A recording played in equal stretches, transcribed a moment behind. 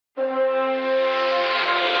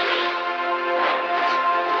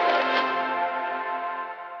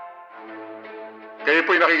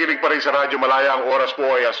Kayo po'y nakikinig pa rin sa Radyo Malaya. Ang oras po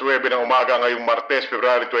ay 9 ng umaga ngayong Martes,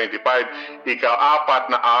 February 25. Ika-4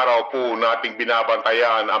 na araw po nating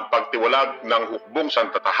binabantayan ang pagtiwalag ng hukbong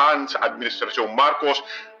santatahan sa Administrasyong Marcos,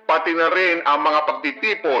 pati na rin ang mga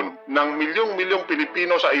pagtitipon ng milyong-milyong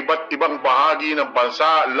Pilipino sa iba't ibang bahagi ng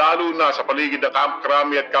bansa, lalo na sa paligid ng Camp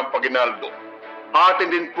Crame at Camp Aguinaldo.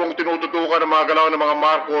 Atin din pong tinututukan ng mga galaw ng mga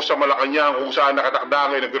Marcos sa Malacanang kung saan nakatakda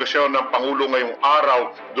ang inaugurasyon ng Pangulo ngayong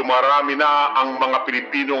araw. Dumarami na ang mga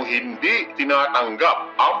Pilipinong hindi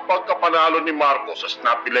tinatanggap ang pagkapanalo ni Marcos sa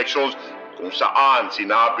snap elections, kung saan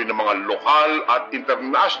sinabi ng mga lokal at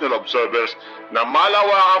international observers na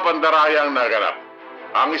malawakang pandarayang naganap.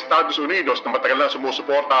 Ang Estados Unidos na matagal na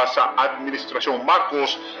sumusuporta sa Administrasyong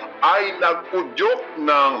Marcos ay nag-udyok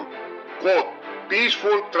ng, quote,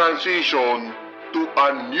 peaceful transition to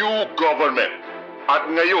a new government. At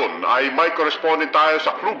ngayon ay may correspondent tayo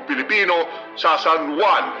sa Club Filipino sa San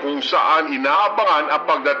Juan kung saan inaabangan ang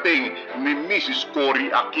pagdating ni Mrs.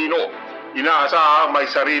 Cory Aquino. Inaasahang may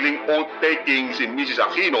sariling oath-taking si Mrs.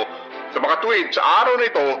 Aquino. Sa mga tweet sa araw na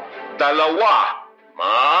ito,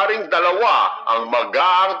 maaaring dalawa ang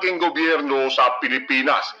mag-aangking gobyerno sa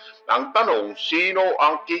Pilipinas. Ang tanong, sino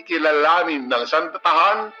ang kikilalanin ng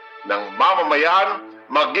santatahan, ng mamamayan,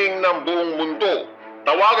 maging ng buong mundo?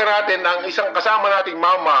 Tawagan natin ang isang kasama nating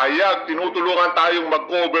mamahayag. Tinutulungan tayong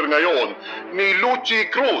mag-cover ngayon ni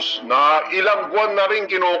Lucy Cruz na ilang buwan na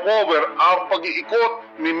rin kino-cover ang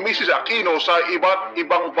pag-iikot ni Mrs. Aquino sa iba't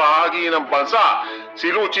ibang bahagi ng bansa.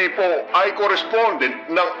 Si Lucy po ay correspondent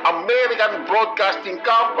ng American Broadcasting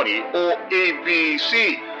Company o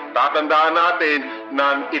ABC. Tatandaan natin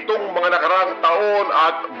na itong mga nakarang taon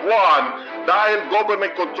at buwan, dahil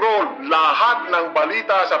government control lahat ng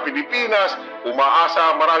balita sa Pilipinas,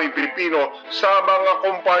 umaasa maraming Pilipino sa mga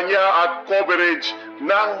kumpanya at coverage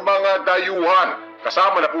ng mga dayuhan.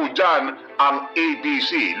 Kasama na po dyan ang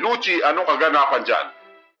ABC. Lucy, anong kaganapan dyan?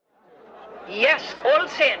 Yes,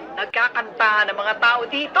 Olsen, nagkakanta ng mga tao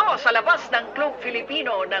dito sa labas ng Club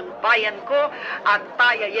Filipino ng Bayan Ko at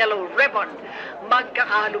Taya Yellow Ribbon.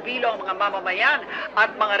 Magkakahalubilo ang mga mamamayan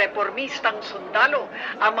at mga reformistang sundalo.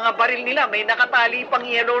 Ang mga baril nila may nakatali pang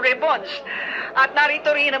yellow ribbons. At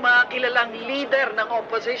narito rin ang mga kilalang leader ng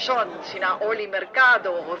opposition, sina Orly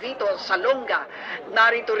Mercado, Jovito Salonga.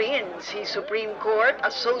 Narito rin si Supreme Court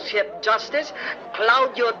Associate Justice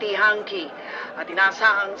Claudio Tihanqui. At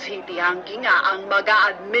inasahang si Tihanqui nga ang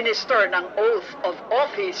mag-a-administer ng oath of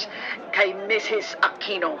office kay Mrs.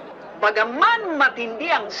 Aquino. Bagaman matindi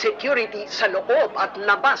ang security sa loob at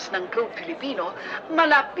labas ng Club Filipino,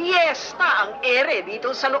 malapiesta ang ere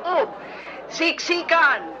dito sa loob.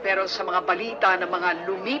 Siksikan, pero sa mga balita ng mga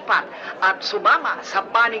lumipat at sumama sa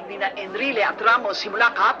panig ni na Enrile at Ramos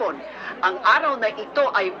simula kahapon, ang araw na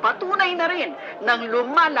ito ay patunay na rin ng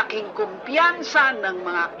lumalaking kumpiyansa ng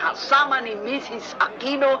mga kasama ni Mrs.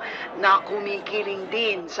 Aquino na kumikiling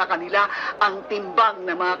din sa kanila ang timbang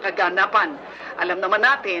ng mga kaganapan. Alam naman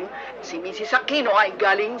natin, si Mrs. Aquino ay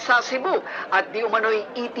galing sa Cebu at di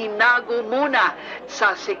umano'y itinago muna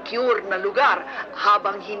sa secure na lugar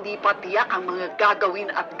habang hindi pa tiyak ang mga gagawin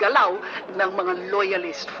at galaw ng mga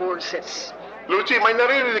loyalist forces. Lucy, may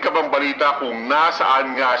naririnig ka bang balita kung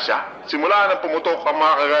nasaan nga siya? Simula nang pumutok ang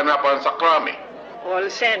mga kaganapan sa Crame.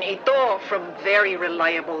 Olsen, ito from very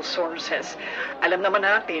reliable sources. Alam naman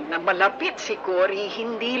natin na malapit si Cory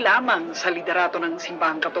hindi lamang sa liderato ng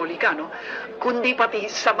Simbahang Katolika, kundi pati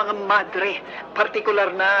sa mga madre,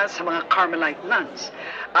 partikular na sa mga Carmelite nuns.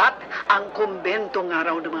 At ang kumbento nga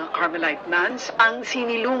raw ng mga Carmelite nuns ang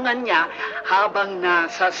sinilungan niya habang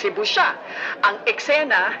nasa Cebu siya. Ang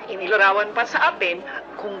eksena, inilarawan pa sa atin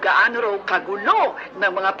kung gaano raw kagulo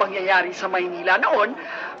ng mga pangyayari sa Maynila noon,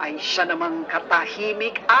 ay siya namang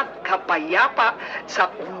katahimik at kapayapa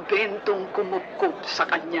sa kumbentong kumupkup sa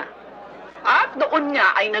kanya. At doon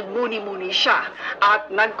niya ay nagmuni-muni siya at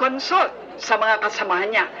nag-consult sa mga kasamahan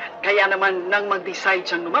niya. Kaya naman nang mag-decide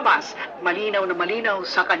siyang lumabas, malinaw na malinaw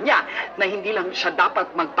sa kanya na hindi lang siya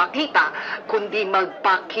dapat magpakita, kundi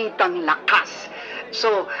magpakitang lakas.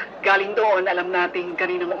 So, galing doon, alam natin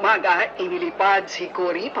kaninang umaga, inilipad si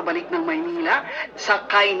Cory pabalik ng Maynila,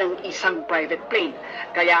 sakay ng isang private plane.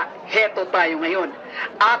 Kaya heto tayo ngayon.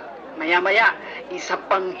 At maya-maya, isa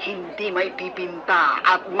pang hindi maipipinta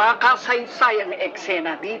at makasaysayang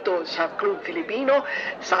eksena dito sa Club Filipino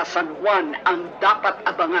sa San Juan ang dapat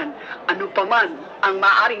abangan. Ano pa man ang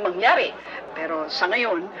maaring mangyari. Pero sa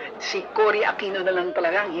ngayon, si Cory Aquino na lang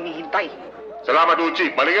talagang hinihintay. Salamat,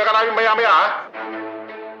 Lucy. Balikan ka namin maya-maya, ha?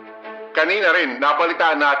 Kanina rin,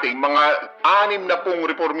 nabalitaan natin mga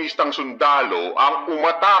 60 reformistang sundalo ang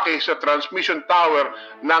umatake sa transmission tower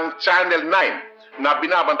ng Channel 9. na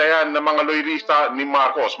binabantayan ng mga loyalista ni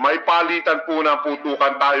Marcos. May palitan po ng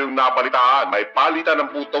putukan tayong nabalitaan. May palitan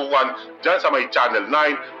ng putukan dyan sa may Channel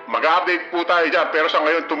 9. Mag-update po tayo dyan. Pero sa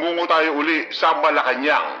ngayon, tumungo tayo uli sa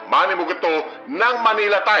Malacanang. Manny Mugito ng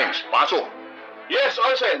Manila Times. Pasok. Yes,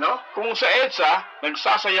 also, no? Kung sa EDSA,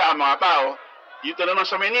 nagsasaya ang mga tao, dito naman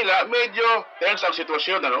sa Manila, medyo tense ang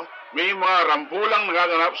sitwasyon, ano? May mga rambulang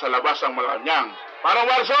nagaganap sa labas ng Malacanang.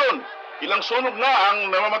 Parang war zone. Ilang sunog na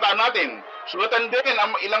ang namamataan natin. Sugatan din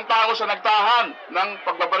ang ilang tao sa nagtahan ng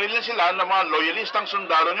pagbabarilin sila ng mga loyalistang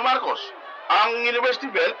sundalo ni Marcos. Ang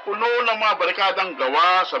University Belt puno ng mga barikadang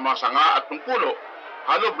gawa sa mga sanga at tungkulo,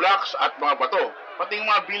 hollow blocks at mga bato. Pati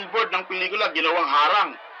mga billboard ng pelikula ginawang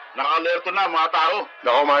harang. Naka-alerto na mga tao.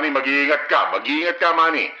 Nako, Manny, mag-iingat ka. Mag-iingat ka,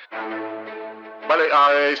 Manny.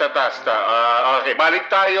 Balik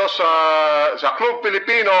tayo sa Club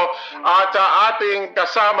Filipino at ating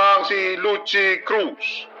kasamang si Lucy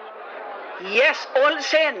Cruz. Yes,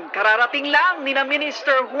 Olsen, kararating lang ni na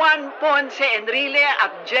Minister Juan Ponce Enrile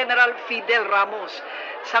at General Fidel Ramos.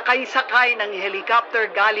 Sakay-sakay ng helicopter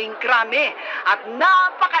galing Krame at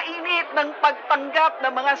napakainit ng pagtanggap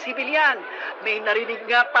ng mga sibilyan. May narinig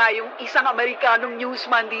nga tayong isang Amerikanong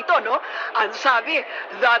newsman dito, no? Ang sabi,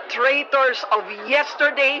 the traitors of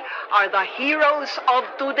yesterday are the heroes of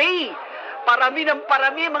today. Parami ng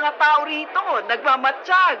parami mga tao rito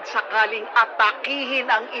nagmamatsyag sakaling atakihin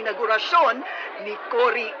ang inaugurasyon ni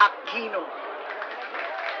Cory Aquino.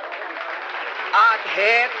 At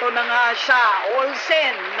heto na nga siya,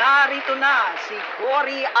 Olsen, narito na si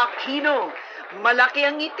Cory Aquino. Malaki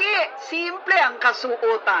ang ngiti, simple ang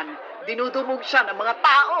kasuotan. Dinudumog siya ng mga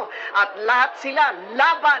tao at lahat sila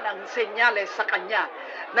laban ang senyales sa kanya.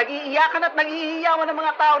 Nag-iiyakan at nag-iiyawan ng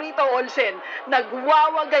mga tao rito, Olsen.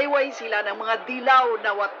 Nagwawagayway sila ng mga dilaw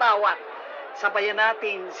na watawat. Sabayan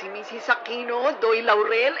natin si Mrs. Aquino, Doy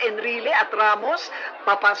Laurel, Enrile at Ramos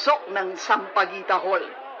papasok ng Sampaguita Hall.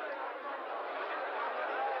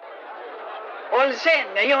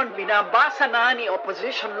 Olsen, ngayon binabasa na ni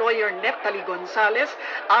opposition lawyer Neptali Gonzales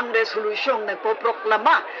ang resolusyong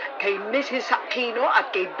nagpoproklama kay Mrs. Aquino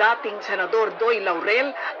at kay dating Senador Doy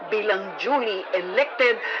Laurel bilang duly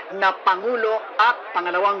elected na Pangulo at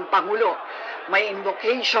pangalawang Pangulo. May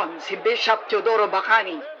invocation si Bishop Teodoro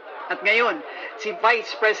Bacani. At ngayon, si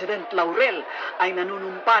Vice President Laurel ay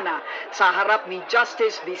nanunumpa na sa harap ni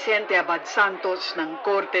Justice Vicente Abad Santos ng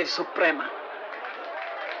Korte Suprema.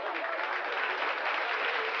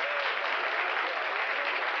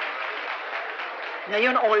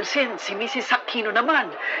 Ngayon, Olsen, si Mrs. Aquino naman,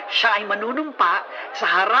 siya ay manunumpa sa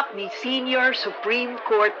harap ni Senior Supreme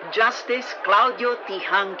Court Justice Claudio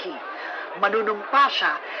Tihanki. Manunumpa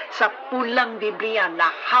siya sa pulang Biblia na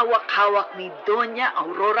hawak-hawak ni Doña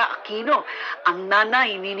Aurora Aquino, ang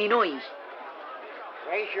nanay ni Ninoy.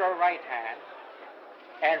 Raise your right hand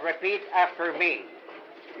and repeat after me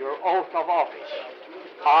your oath of office.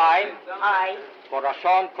 I,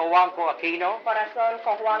 Corazon Cojuangco Aquino,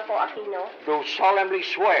 do solemnly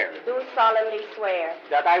swear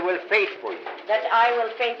that I will faithfully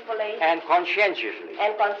and conscientiously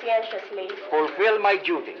fulfill my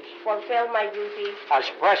duties as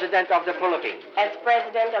President of the Philippines,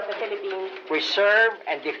 preserve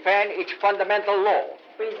and defend its fundamental law,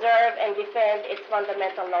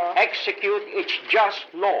 execute its just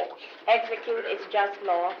laws,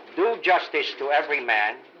 do justice to every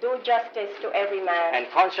man, and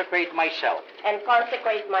consecrate myself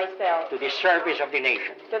to the service of the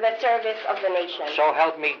nation. So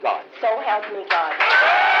help me God.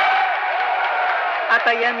 At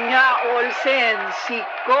ayan nga, Olsen, si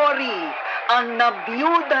Cory, ang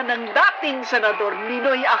nabiyuda ng dating Senador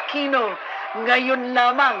Ninoy Aquino, ngayon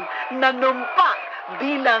lamang nanumpa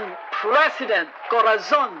bilang President.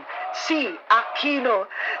 Corazon si Aquino.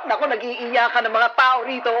 Naku, nag-iiyakan ng mga tao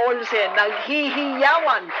rito, Olsen.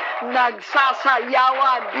 Naghihiyawan,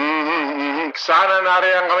 nagsasayawan. Sana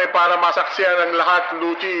nariyan kami para masaksiyan ang lahat,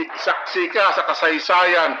 Lucy. Saksi ka sa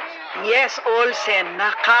kasaysayan. Yes, Olsen,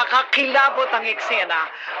 nakakakilabot ang eksena.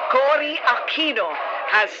 Cory Aquino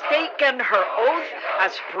has taken her oath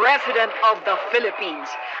as President of the Philippines.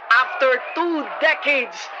 After 2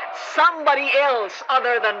 decades, somebody else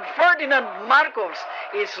other than Ferdinand Marcos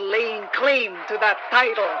is laying claim to that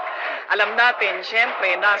title. Alam natin,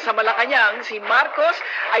 siyempre, nasa Malacanang si Marcos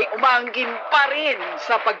ay umangkin pa rin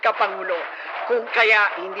sa pagkapangulo. Kung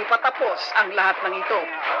kaya hindi pa tapos ang lahat ng ito.